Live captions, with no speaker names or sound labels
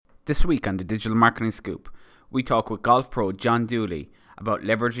This week on the Digital Marketing Scoop, we talk with golf pro John Dooley about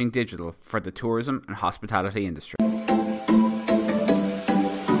leveraging digital for the tourism and hospitality industry.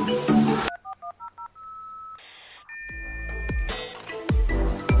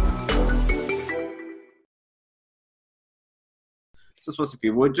 So I suppose if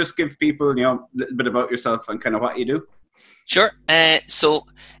you would just give people, a little bit about yourself and kind of what you do. Sure.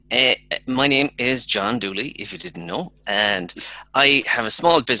 My name is John Dooley, if you didn't know, and I have a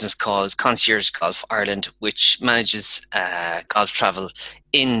small business called Concierge Golf Ireland, which manages golf travel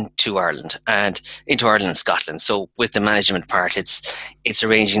into Ireland and Scotland. So with the management part, it's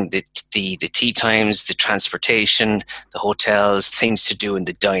arranging the tea times, the transportation, the hotels, things to do, and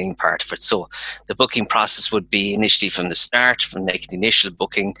the dining part of it. So the booking process would be initially from the start, from making the initial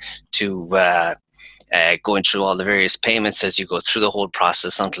booking to going through all the various payments as you go through the whole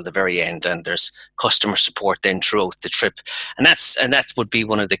process until the very end, and there's customer support then throughout the trip, and that would be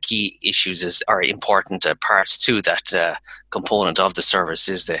one of the key issues or important parts to that component of the service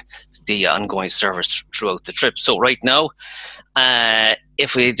is the ongoing service throughout the trip. So right now,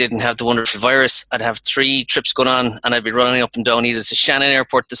 if we didn't have the wonderful virus, I'd have 3 trips going on, and I'd be running up and down either to Shannon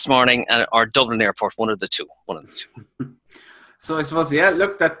Airport this morning or Dublin Airport, one of the two. So I suppose,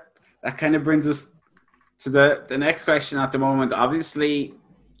 look, that kind of brings us to the next question at the moment. Obviously,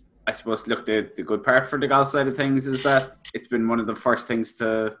 I suppose, look, the good part for the golf side of things is that it's been one of the first things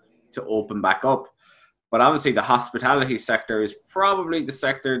to open back up. But obviously, the hospitality sector is probably the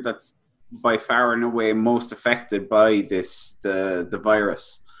sector that's by far and away most affected by the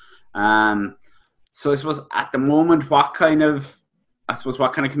virus. So I suppose at the moment, what kind of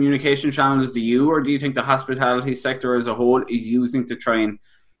communication channels do you, or do you think the hospitality sector as a whole is using to try and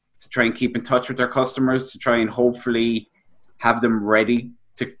keep in touch with their customers, to try and hopefully have them ready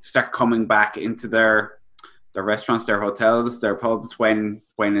to start coming back into their restaurants, their hotels, their pubs when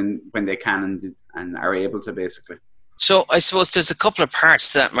they can and are able to, basically? So I suppose there's a couple of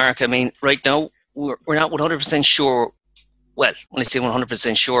parts to that, Mark. I mean, right now we're not 100% sure. Well, when I say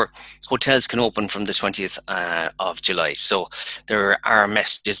 100% sure, hotels can open from the 20th of July. So there are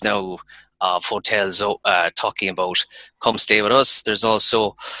messages now of hotels talking about come stay with us. There's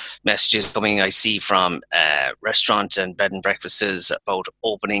also messages coming, I see, from restaurant and bed and breakfasts about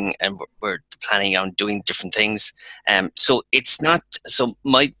opening, and we're planning on doing different things. So it's not so.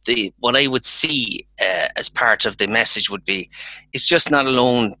 What I would see as part of the message would be, it's just not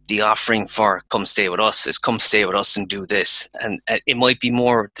alone the offering for come stay with us. It's come stay with us and do this, and it might be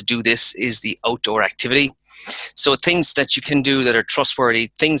more to do this is the outdoor activity. So things that you can do that are trustworthy,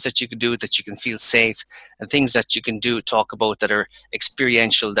 things that you can do that you can feel safe, and things that you can talk about that are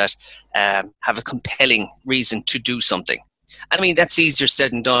experiential, that have a compelling reason to do something. I mean, that's easier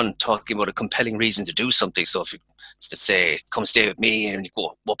said than done, talking about a compelling reason to do something. So if you, let's say, come stay with me, and you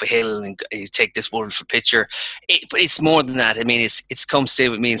go up a hill and you take this wonderful picture, but it's more than that. I mean, it's come stay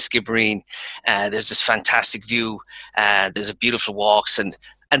with me in Skibbereen. There's this fantastic view. There's a beautiful walks, and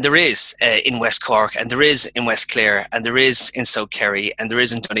there is in West Cork, and there is in West Clare, and there is in South Kerry, and there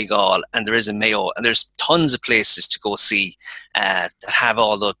is in Donegal, and there is in Mayo, and there's tons of places to go see that have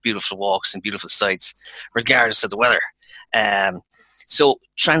all those beautiful walks and beautiful sights, regardless of the weather. So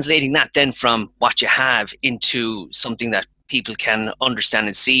translating that then from what you have into something that people can understand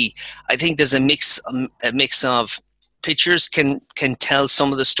and see, I think there's a mix of pictures can tell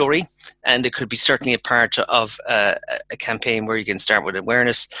some of the story, and it could be certainly a part of a campaign where you can start with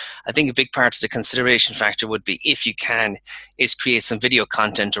awareness. I think a big part of the consideration factor would be, if you can, is create some video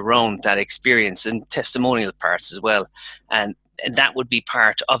content around that experience and testimonial parts as well, and that would be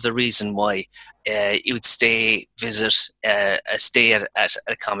part of the reason why you would stay at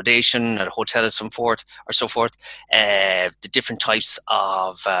accommodation at a hotel or so forth. The different types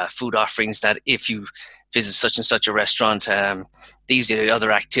of food offerings that if you visit such and such a restaurant, these are the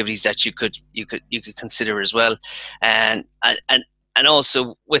other activities that you could consider as well, and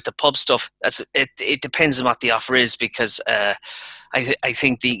also with the pub stuff. It depends on what the offer is, because I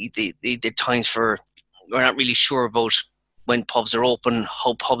think the times for, we're not really sure about when pubs are open,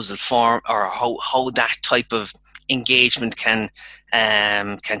 how pubs will form, or how that type of engagement can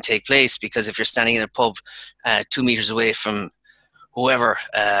take place. Because if you're standing in a pub 2 meters away from whoever,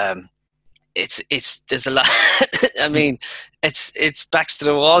 there's a lot. I mean, it's backs to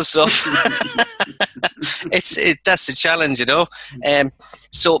the wall, so that's the challenge,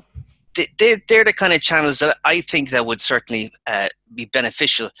 So they're the kind of channels that I think that would certainly be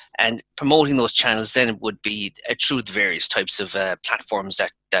beneficial, and promoting those channels then would be through the various types of platforms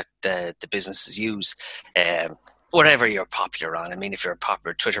that the businesses use. Whatever you're popular on. I mean, if you're a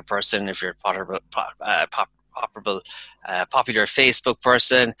popular Twitter person, if you're a popular Facebook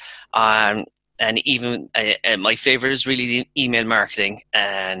person. And even my favorite is really the email marketing,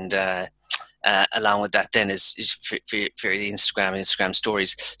 and along with that then is for the Instagram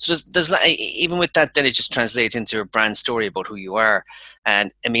stories. So there's even with that, then it just translates into a brand story about who you are.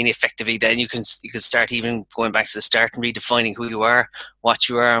 And I mean, effectively then you can start even going back to the start and redefining who you are, what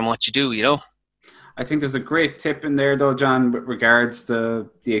you are and what you do, you know. I think there's a great tip in there though, John, with regards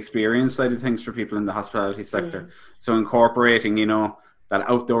to the experience side of things for people in the hospitality sector. So incorporating, you know, that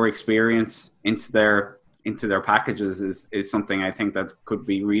outdoor experience into their packages is something I think that could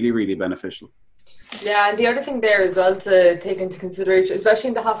be really, really beneficial. Yeah, and the other thing there as well to take into consideration, especially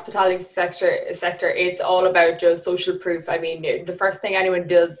in the hospitality sector, it's all about just social proof. I mean, the first thing anyone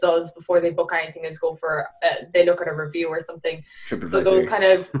does before they book anything is go for they look at a review or something. So those kind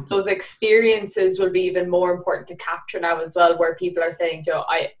of those experiences will be even more important to capture now as well, where people are saying, Joe,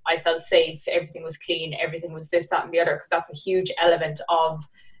 I felt safe, everything was clean, everything was this, that, and the other, because that's a huge element of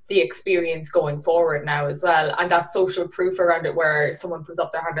the experience going forward now as well. And that social proof around it, where someone puts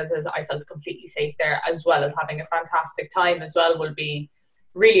up their hand and says, I felt completely safe there, as well as having a fantastic time as well, will be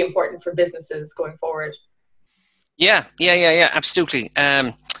really important for businesses going forward. Yeah, absolutely.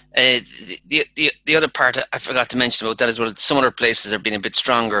 The other part I forgot to mention about that as well, some other places are being a bit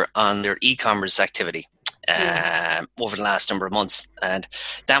stronger on their e-commerce activity over the last number of months, and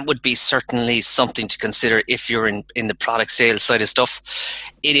that would be certainly something to consider if you're in the product sales side of stuff.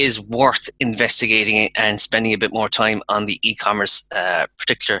 It is worth investigating and spending a bit more time on the e-commerce,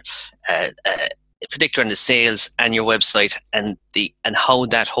 particular in the sales and your website, and how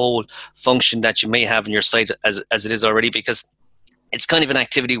that whole function that you may have on your site as it is already, because it's kind of an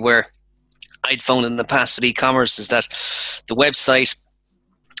activity where I'd found in the past with e-commerce is that the website,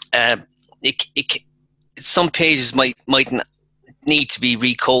 some pages might need to be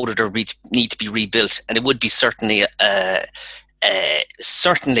recoded or need to be rebuilt, and it would be certainly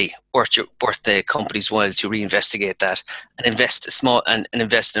worth the company's while to reinvestigate that and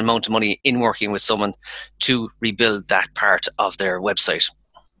invest an amount of money in working with someone to rebuild that part of their website.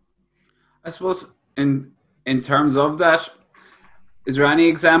 I suppose in terms of that, is there any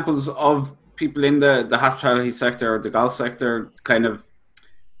examples of people in the hospitality sector or the golf sector kind of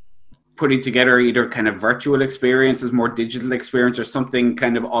putting together either kind of virtual experiences, more digital experience, or something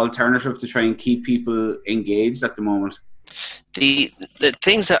kind of alternative to try and keep people engaged at the moment? The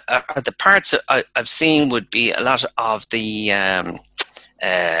things that are the parts that I've seen would be a lot of the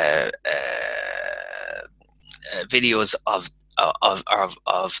videos of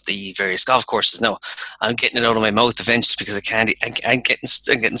the various golf courses. Now, I'm getting it out of my mouth eventually because I'm getting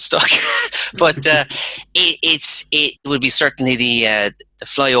stuck. But it would be certainly the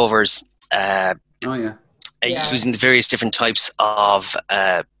flyovers. Using the various different types of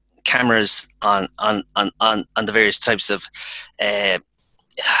cameras on the various types of.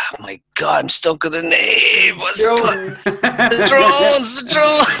 My God, I'm stuck with the name. The drones.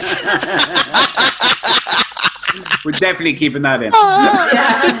 We're definitely keeping that in.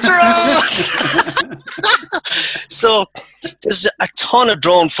 The drones. So there's a ton of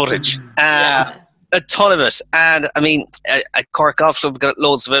drone footage, a ton of it, and I mean, at Cork Golf Club, we've got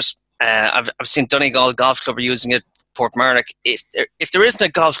loads of it. I've seen Donegal Golf Club are using it. Portmarnock. If there isn't a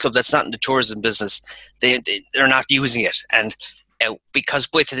golf club that's not in the tourism business, they're not using it, and because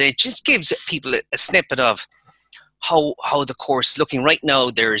with it just gives people a snippet of how the course is looking right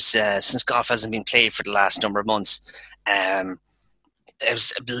now. There's since golf hasn't been played for the last number of months,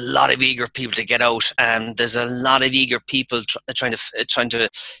 there's a lot of eager people to get out, and there's a lot of eager people trying to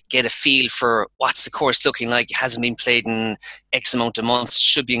get a feel for what's the course looking like. It hasn't been played in X amount of months,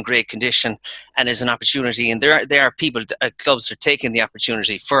 should be in great condition, and there's an opportunity. And there are people, clubs are taking the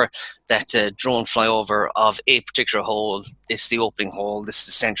opportunity for that drone flyover of a particular hole. This is the opening hole. This is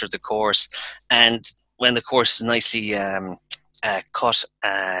the center of the course, and when the course is nicely cut,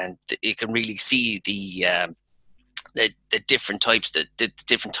 and you can really see the different types, the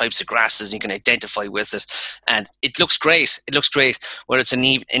different types of grasses, you can identify with it, and it looks great. Whether it's an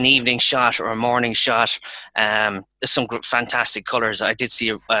evening shot or a morning shot. There's some fantastic colours. I did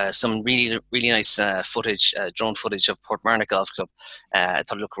see some really really nice footage, drone footage of Portmarnock Golf Club. I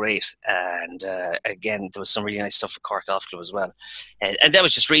thought it looked great, and again there was some really nice stuff for Cork Golf Club as well, and that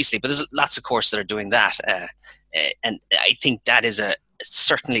was just recently. But there's lots of courses that are doing that, and I think that is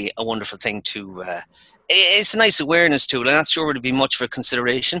certainly a wonderful thing to. It's a nice awareness tool. I'm not sure it would be much of a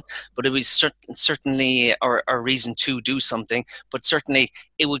consideration, but it was certainly a reason to do something. But certainly,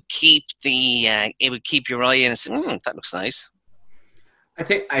 it would keep your eye in and say, "That looks nice." I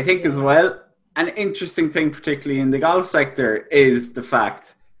think as well, an interesting thing, particularly in the golf sector, is the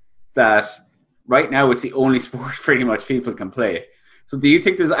fact that right now it's the only sport pretty much people can play. So do you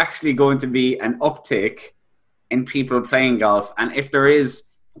think there's actually going to be an uptick in people playing golf? And if there is,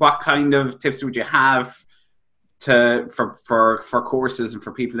 what kind of tips would you have for courses and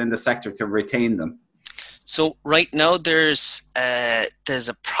for people in the sector to retain them? So right now there's a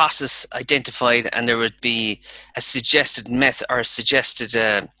process identified, and there would be a suggested method or a suggested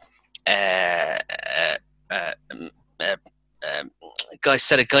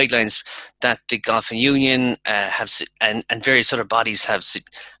set of guidelines that the Golfing Union and various other bodies have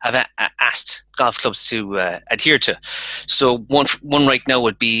asked golf clubs to adhere to. So one right now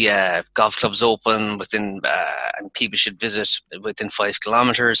would be golf clubs open within, and people should visit within 5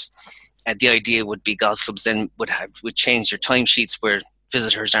 kilometres. The idea would be golf clubs then would change their timesheets where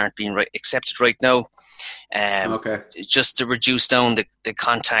visitors aren't being accepted right now. Just to reduce down the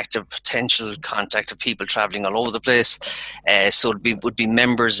potential contact of people travelling all over the place. So it would be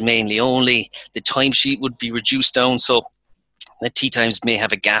members mainly only. The timesheet would be reduced down, so the tee times may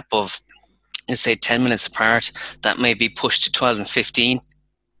have a gap of, let's say, 10 minutes apart. That may be pushed to 12 and 15.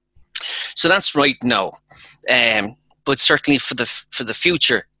 So that's right now. But certainly for the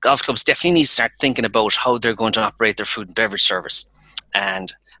future, golf clubs definitely need to start thinking about how they're going to operate their food and beverage service,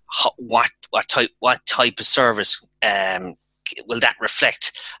 and what type of service will that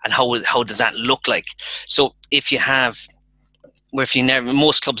reflect, and how does that look like? So if you have,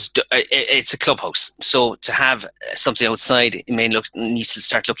 most clubs, it's a clubhouse. So to have something outside, it needs to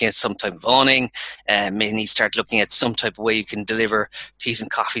start looking at some type of awning, may need to start looking at some type of way you can deliver teas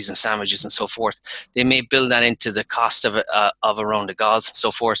and coffees and sandwiches and so forth. They may build that into the cost of a round of golf and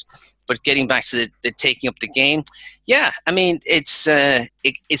so forth. But getting back to the taking up the game, yeah, I mean, it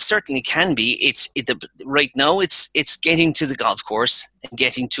certainly can be. Right now, it's getting to the golf course and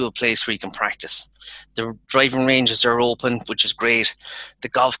getting to a place where you can practice. The driving ranges are open, which is great. The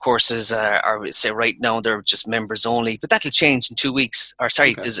golf courses are say right now they're just members only, but that'll change in 2 weeks. Or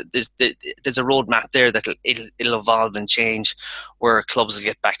sorry, okay. There's a roadmap there that it'll evolve and change, where clubs will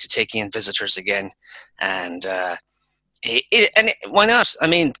get back to taking in visitors again, and why not? I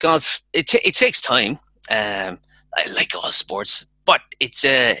mean, golf it takes time, like all sports, but it's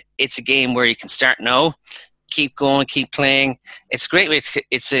a game where you can start now, keep going, keep playing. It's a great way.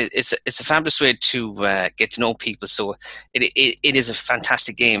 It's a fabulous way to get to know people. So it is a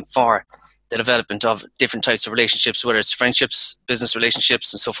fantastic game for the development of different types of relationships, whether it's friendships, business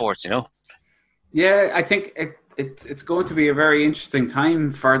relationships, and so forth. Yeah, I think it's going to be a very interesting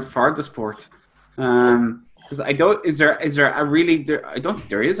time for the sport. Because I don't think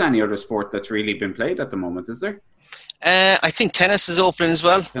there is any other sport that's really been played at the moment, is there? I think tennis is open as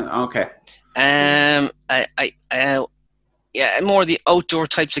well. Okay. More the outdoor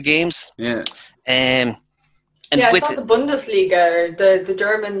types of games. Yeah. I thought the Bundesliga, the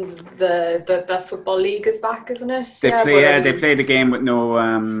Germans, the football league is back, isn't it? They play the game with no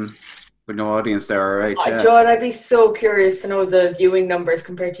audience there, right? John, I'd be so curious to know the viewing numbers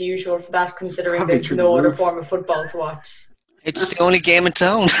compared to usual for that, considering probably there's no other form of football to watch. It's the only game in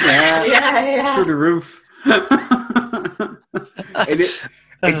town. Yeah. Through the roof.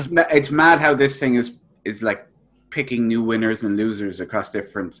 It's mad how this thing is like picking new winners and losers across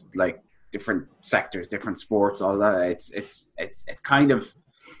different sectors, different sports, all that. It's kind of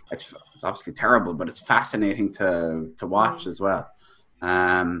it's obviously terrible, but it's fascinating to watch as well.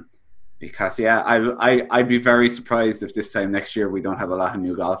 Because I'd be very surprised if this time next year we don't have a lot of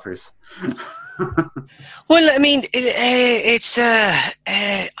new golfers. Well, I mean, it's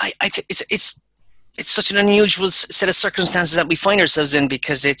such an unusual set of circumstances that we find ourselves in,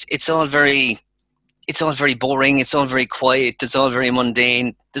 because it's all very boring. It's all very quiet. It's all very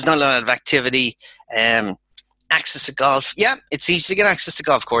mundane. There's not a lot of activity. Access to golf, it's easy to get access to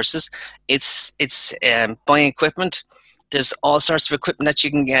golf courses. It's buying equipment. There's all sorts of equipment that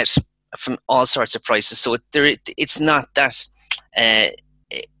you can get from all sorts of prices. So it's not that there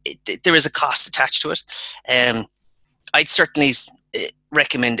is a cost attached to it. I'd certainly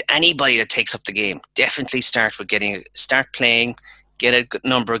recommend anybody that takes up the game, definitely start playing, get a good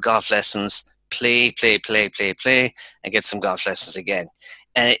number of golf lessons, play, and get some golf lessons again.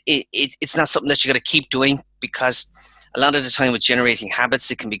 It's not something that you got to keep doing, because a lot of the time with generating habits,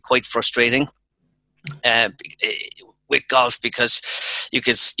 it can be quite frustrating. With golf, because you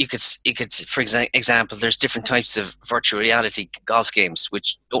could, for example, there's different types of virtual reality golf games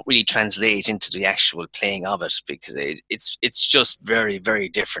which don't really translate into the actual playing of it, because it's just very, very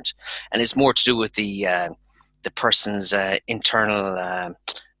different, and it's more to do with the person's internal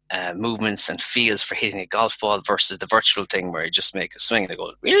movements and feels for hitting a golf ball versus the virtual thing where you just make a swing and it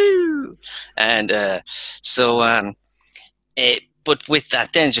goes woo, and but with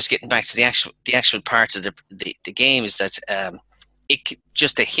that, then just getting back to the actual part of the game is that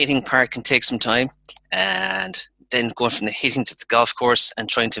just the hitting part can take some time, and then going from the hitting to the golf course and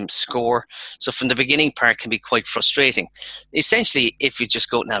trying to score. So from the beginning part can be quite frustrating. Essentially, if you just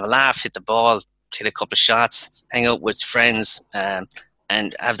go out and have a laugh, hit the ball, take a couple of shots, hang out with friends,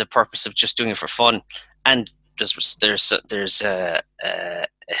 and have the purpose of just doing it for fun, and there's a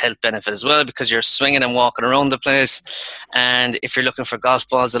health benefit as well, because you're swinging and walking around the place, and if you're looking for golf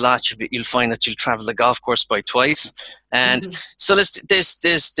balls a lot, you'll find that you'll travel the golf course by twice, and so there's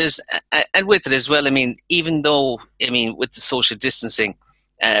and with it as well. I mean, even though with the social distancing,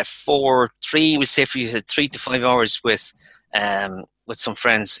 we say for you 3 to 5 hours with some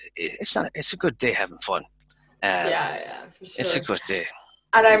friends, it's a good day having fun. Yeah, for sure. It's a good day.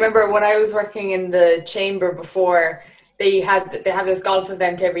 And I remember when I was working in the chamber before, they have this golf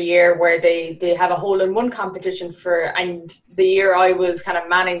event every year where they have a hole-in-one competition and the year I was kind of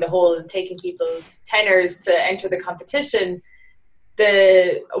manning the hole and taking people's tenors to enter the competition,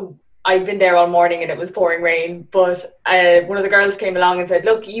 I'd been there all morning and it was pouring rain, but one of the girls came along and said,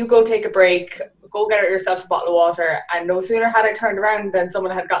 look, you go take a break, go get yourself a bottle of water, and no sooner had I turned around than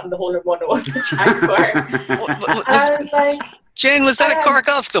someone had gotten the hole-in-one with the Jaguar. I was like... Jane, was that a Cork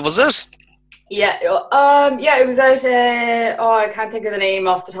Golf Club, was it? Yeah, it was out, I can't think of the name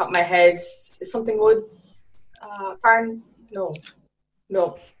off the top of my head. Something Woods, Farn? No,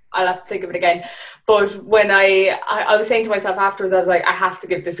 I'll have to think of it again. But when I was saying to myself afterwards, I was like, I have to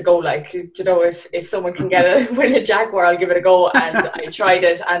give this a go. Like, if someone can win a Jaguar, I'll give it a go. And I tried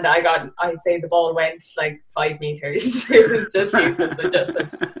it, and I'd say the ball went like 5 meters. It was just useless.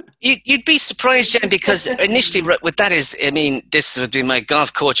 You'd be surprised, Jen, because initially with that this would be my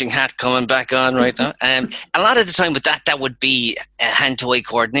golf coaching hat coming back on right now. A lot of the time with that would be hand-to-eye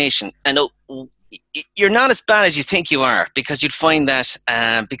coordination. And you're not as bad as you think you are, because you'd find that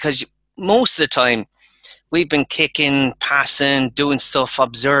because most of the time we've been kicking, passing, doing stuff,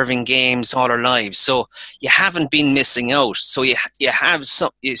 observing games all our lives. So you haven't been missing out. So you have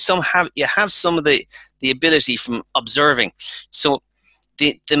some of the ability from observing. So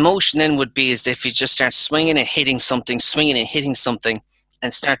the motion then would be is if you just start swinging and hitting something,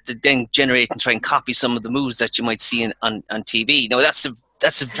 and start to then generate and try and copy some of the moves that you might see on TV. Now that's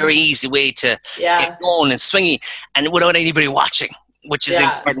a very easy way to get going and swinging, and without anybody watching, which is the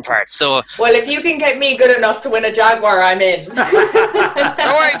important part. So, well, if you can get me good enough to win a Jaguar, I'm in. Don't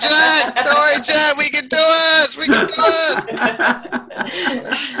worry, Jen. We can do it.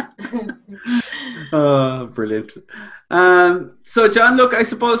 Oh, brilliant. So, John, look, I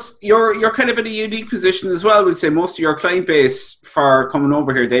suppose you're kind of in a unique position as well. We'd say most of your client base for coming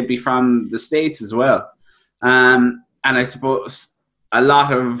over here, they'd be from the States as well. And I suppose a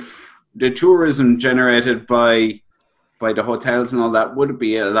lot of the tourism generated by the hotels and all that would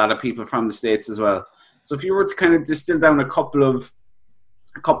be a lot of people from the States as well. So if you were to kind of distill down a couple of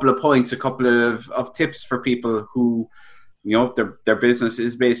points, a couple of tips for people who, their business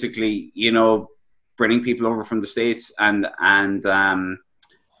is basically, bringing people over from the States and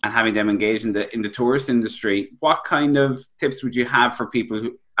having them engage in the tourist industry, what kind of tips would you have for people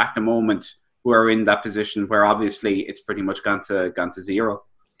who at the moment who are in that position where obviously it's pretty much gone to zero?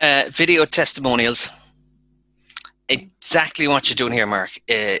 Video testimonials. Exactly what you're doing here, Mark.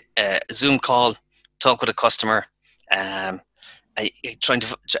 Zoom call, talk with a customer. You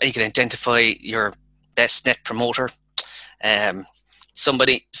can identify your best net promoter.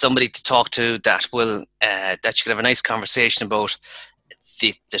 Somebody to talk to that will that you can have a nice conversation about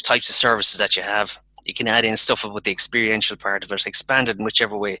the types of services that you have. You can add in stuff about the experiential part of it, expand it in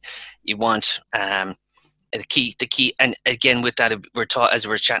whichever way you want. The key, and again with that, as we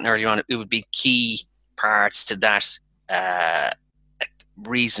were chatting earlier on, it would be key parts to that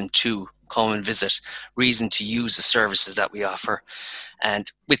reason to come and visit, reason to use the services that we offer,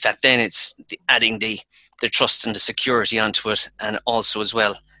 and with that, then it's adding the trust and the security onto it, and also as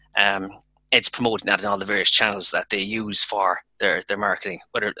well, it's promoting that in all the various channels that they use for their marketing,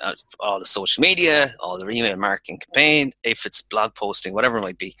 whether all the social media, all the email marketing campaign, if it's blog posting, whatever it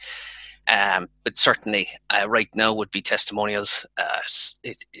might be. But certainly right now would be testimonials,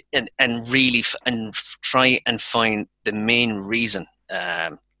 and really try and find the main reason,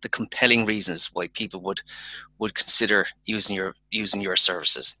 the compelling reasons why people would consider using your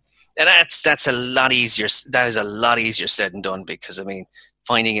services. And that's a lot easier. That is a lot easier said than done, because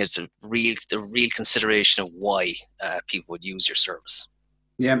finding it the real consideration of why people would use your service.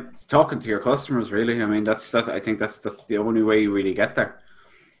 Yeah, talking to your customers, really. I think that's the only way you really get there.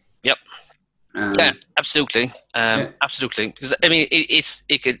 Yep. Yeah, absolutely, absolutely. Because I mean,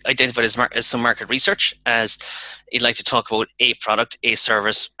 it could identify as some market research, as you'd like to talk about a product, a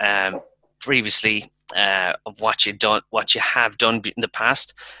service, previously of what you have done in the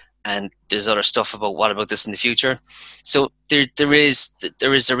past, and there's other stuff about what about this in the future. So there is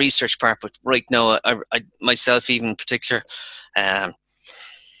a research part, but right now, I myself, even in particular,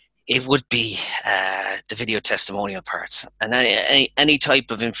 it would be the video testimonial parts, and any type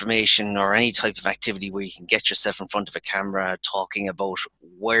of information or any type of activity where you can get yourself in front of a camera talking about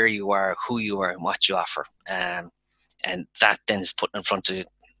where you are, who you are, and what you offer, and that then is put in front of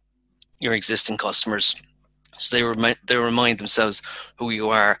your existing customers, so they remind themselves who you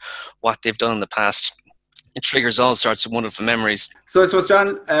are, what they've done in the past. It triggers all sorts of wonderful memories. So I suppose,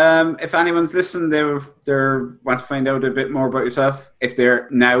 John, if anyone's listening, they want to find out a bit more about yourself. If they're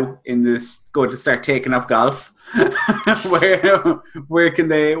now going to start taking up golf, where can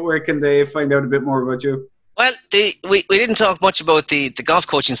they find out a bit more about you? Well, we didn't talk much about the golf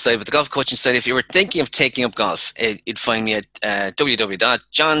coaching side, but the golf coaching side, if you were thinking of taking up golf, you'd find me at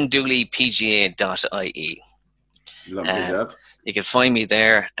www.johndooleypga.ie. Lovely job. You can find me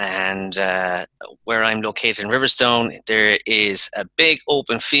there, and where I'm located in Riverstone, there is a big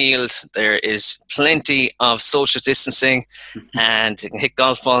open field. There is plenty of social distancing, and you can hit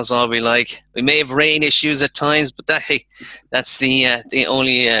golf balls all we like. We may have rain issues at times, but that's the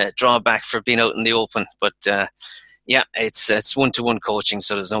only drawback for being out in the open. But yeah, it's one-to-one coaching,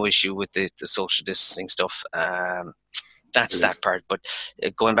 so there's no issue with the social distancing stuff. That's that part. But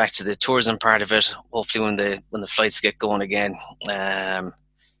going back to the tourism part of it, hopefully when the flights get going again,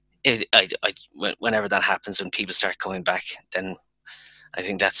 whenever that happens, when people start coming back, then I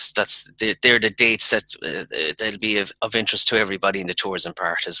think they're the dates that they'll be of interest to everybody in the tourism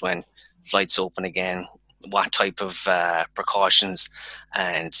part, is when flights open again, what type of precautions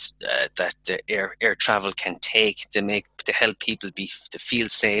and that air travel can take to help people to feel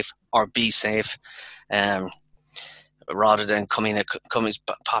safe or be safe. Rather than popping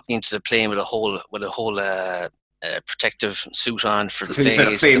into the plane with a whole protective suit on for the face. You said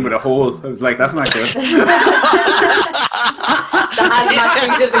a plane with a hole. I was like, that's not good. The hazmat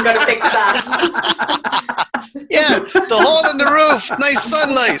suit isn't going to fix that. Yeah, the hole in the roof, nice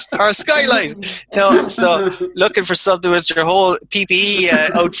sunlight or skylight. No, so looking for something with your whole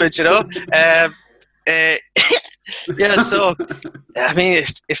PPE outfit, Yeah, so I mean,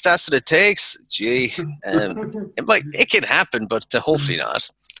 if that's what it takes, gee, it can happen, but hopefully not.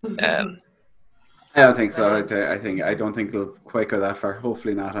 I don't think so. I don't think it'll quite go that far.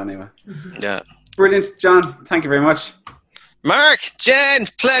 Hopefully not, anyway. Yeah. Brilliant, John. Thank you very much. Mark, Jen,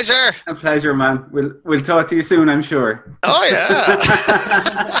 pleasure. A pleasure, man. We'll talk to you soon, I'm sure. Oh yeah.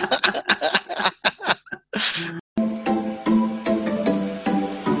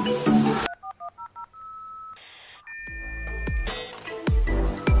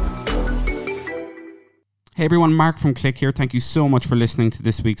 Hey everyone, Mark from Click here. Thank you so much for listening to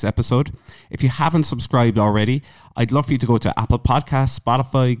this week's episode. If you haven't subscribed already, I'd love for you to go to Apple Podcasts,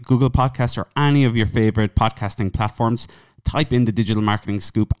 Spotify, Google Podcasts, or any of your favorite podcasting platforms. Type in the Digital Marketing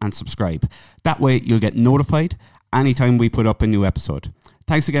Scoop and subscribe. That way you'll get notified anytime we put up a new episode.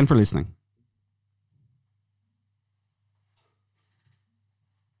 Thanks again for listening.